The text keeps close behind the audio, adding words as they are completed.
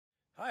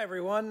Hi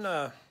everyone.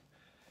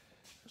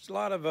 There's a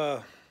lot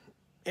of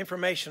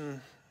information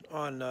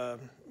on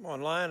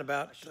online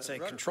about,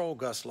 control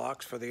gust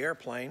locks for the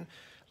airplane.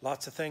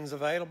 Lots of things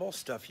available,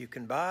 stuff you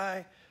can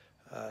buy,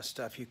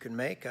 stuff you can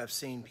make. I've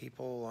seen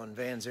people on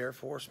Vans Air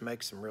Force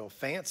make some real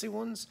fancy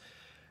ones,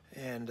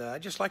 and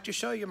I'd just like to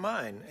show you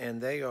mine,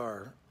 and they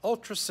are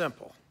ultra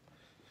simple.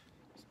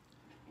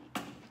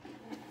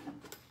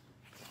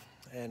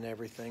 And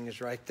everything is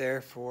right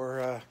there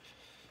for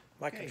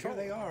my control.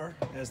 Here they are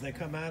as they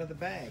come out of the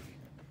bag.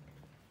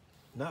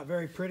 Not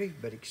very pretty,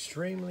 but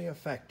extremely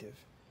effective.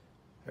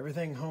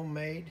 Everything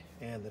homemade,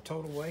 and the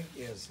total weight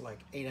is like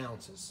 8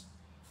 ounces.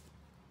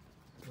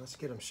 Let's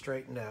get them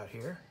straightened out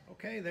here.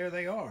 Okay, there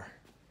they are.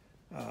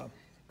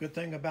 Good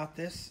thing about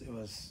this, it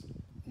was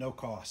no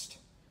cost.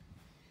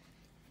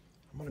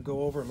 I'm gonna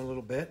go over them a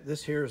little bit.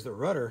 This here is the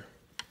rudder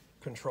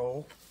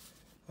control,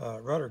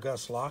 rudder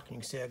gust lock. You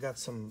can see I got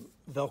some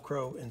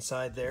Velcro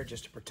inside there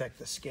just to protect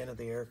the skin of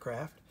the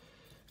aircraft.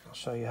 I'll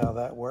show you how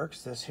that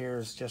works. This here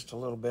is just a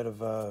little bit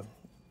of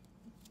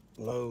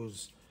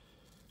Lowe's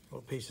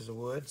little pieces of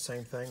wood.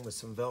 Same thing with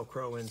some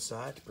Velcro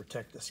inside to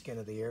protect the skin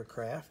of the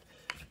aircraft.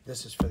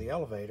 This is for the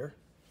elevator.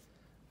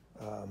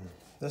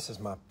 This is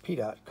my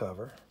Pitot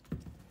cover.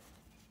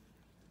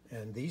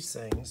 And these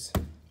things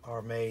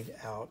are made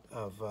out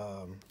of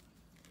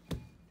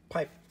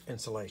pipe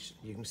insulation.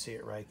 You can see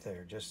it right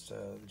there, just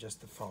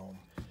the foam.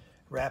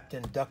 Wrapped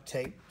in duct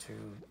tape to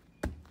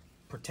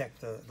protect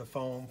the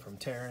foam from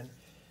tearing.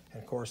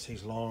 And of course,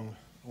 these long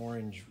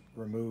orange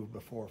remove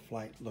before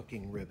flight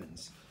looking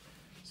ribbons.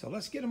 So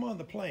let's get them on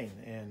the plane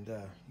and you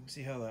can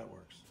see how that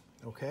works.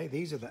 Okay,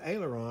 these are the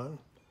aileron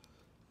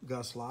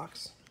gust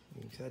locks.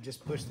 You can see I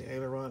just push the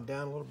aileron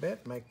down a little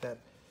bit, make that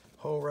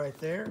hole right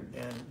there,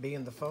 and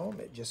being the foam,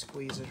 it just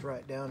squeezes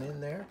right down in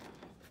there.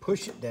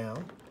 Push it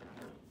down,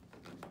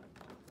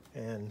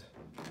 and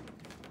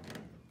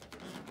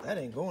that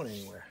ain't going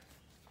anywhere.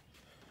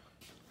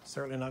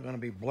 Certainly not going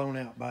to be blown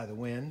out by the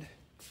wind.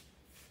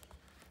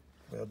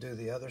 We'll do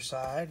the other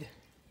side.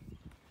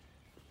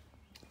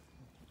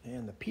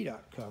 And the Pitot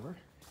cover.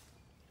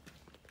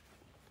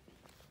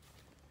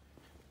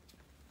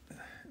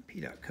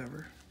 Pitot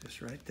cover,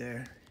 just right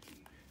there.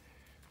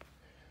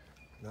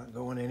 Not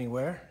going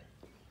anywhere.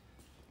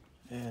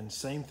 And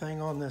same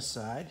thing on this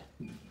side.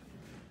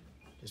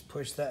 Just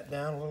push that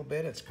down a little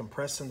bit. It's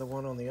compressing the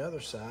one on the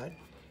other side.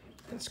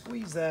 And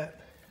squeeze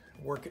that,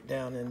 work it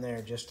down in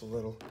there just a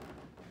little.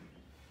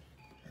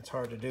 It's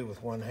hard to do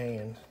with one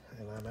hand,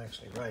 and I'm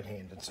actually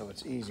right-handed, so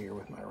it's easier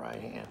with my right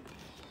hand.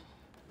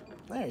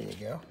 There you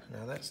go.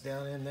 Now that's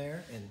down in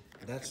there, and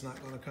that's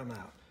not going to come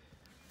out.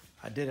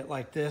 I did it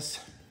like this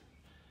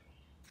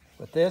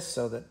with this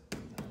so that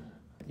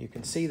you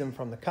can see them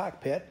from the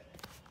cockpit.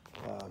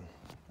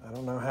 I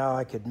don't know how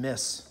I could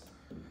miss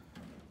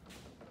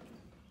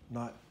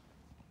not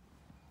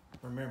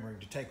remembering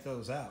to take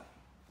those out.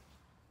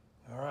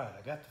 All right,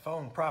 I got the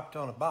phone propped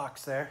on a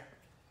box there.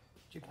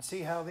 You can see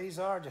how these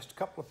are, just a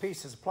couple of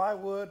pieces of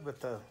plywood with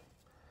the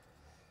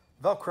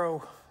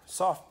Velcro,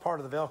 soft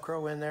part of the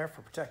Velcro in there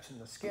for protecting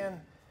the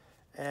skin,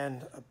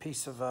 and a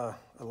piece of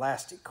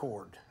elastic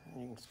cord.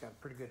 It's got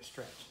a pretty good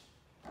stretch.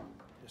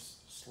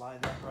 Just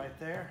slide that right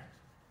there.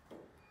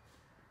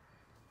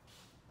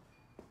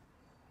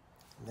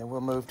 And then we'll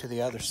move to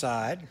the other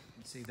side. You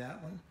can see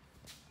that one.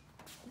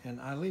 And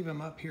I leave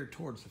them up here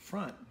towards the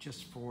front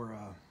just for,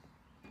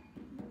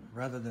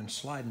 rather than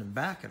sliding them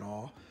back at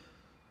all,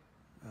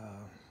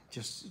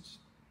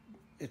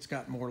 it's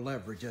got more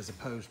leverage as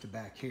opposed to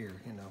back here,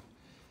 you know.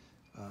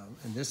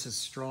 And this is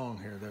strong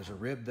here. There's a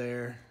rib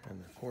there,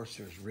 and of course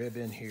there's rib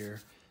in here,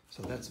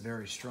 so that's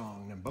very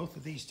strong. And both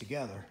of these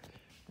together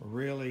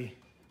really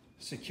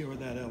secure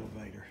that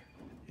elevator.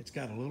 It's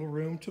got a little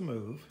room to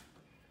move,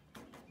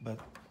 but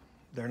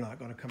they're not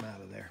going to come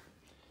out of there.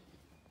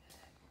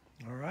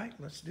 All right,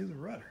 let's do the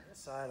rudder. This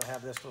side, I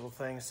have this little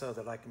thing so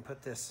that I can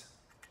put this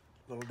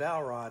little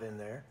dowel rod in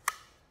there,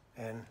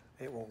 and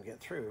it won't get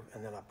through.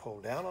 And then I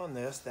pull down on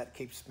this. That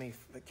keeps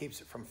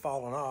it from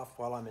falling off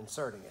while I'm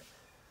inserting it.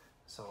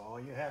 So all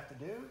you have to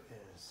do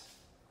is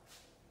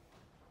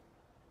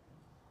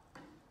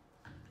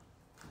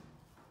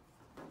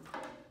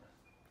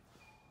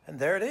and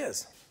there it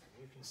is.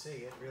 You can see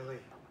it really,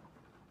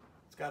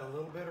 it's got a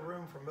little bit of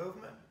room for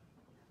movement,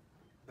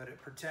 but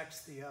it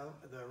protects the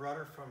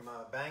rudder from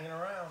banging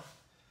around.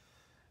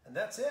 And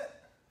that's it.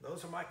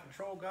 Those are my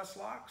control gust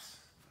locks.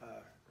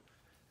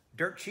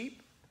 Dirt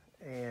cheap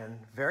and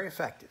very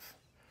effective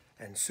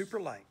and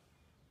super light.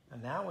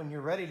 And now when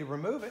you're ready to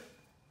remove it,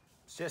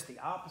 it's just the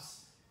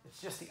opposite. It's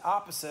just the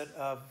opposite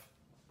of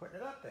putting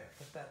it up there.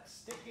 Put that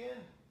stick in,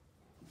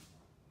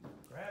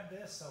 grab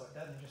this so it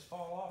doesn't just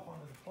fall off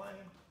onto the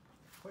plane,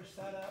 push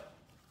that up,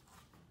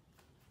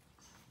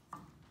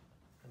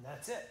 and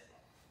that's it.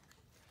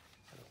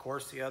 And of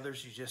course the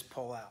others you just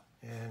pull out.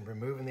 And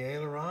removing the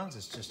ailerons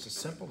is just as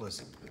simple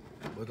as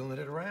wiggling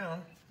it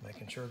around,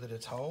 making sure that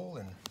it's whole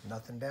and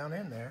nothing down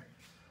in there,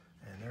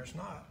 and there's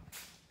not.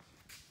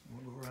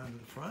 We'll go around to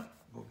the front.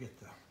 We'll get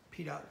the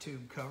Pitot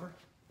tube cover.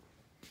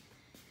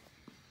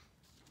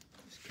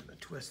 Just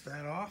twist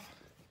that off.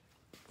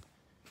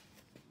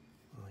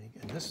 Well,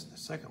 and the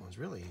second one's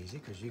really easy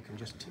because you can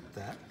just tip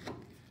that.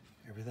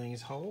 Everything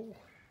is whole,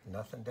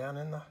 nothing down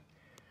in the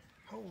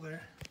hole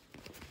there.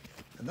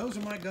 And those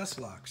are my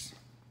Gust locks.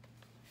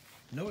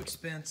 No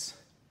expense,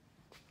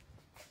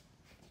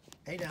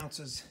 8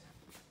 ounces,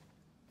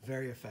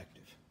 very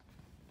effective.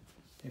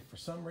 If for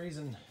some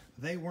reason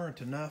they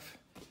weren't enough,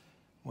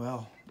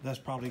 well, that's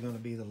probably going to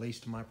be the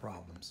least of my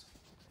problems.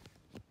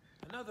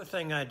 Another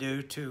thing I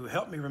do to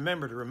help me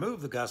remember to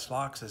remove the Gust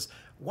locks is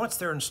once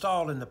they're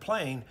installed in the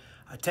plane,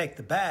 I take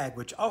the bag,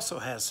 which also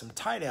has some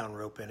tie-down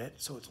rope in it,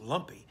 so it's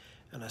lumpy,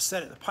 and I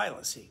set it in the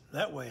pilot seat.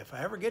 That way, if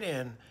I ever get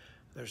in,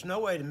 there's no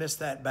way to miss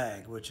that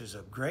bag, which is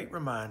a great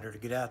reminder to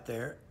get out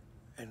there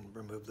and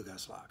remove the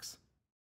Gust locks.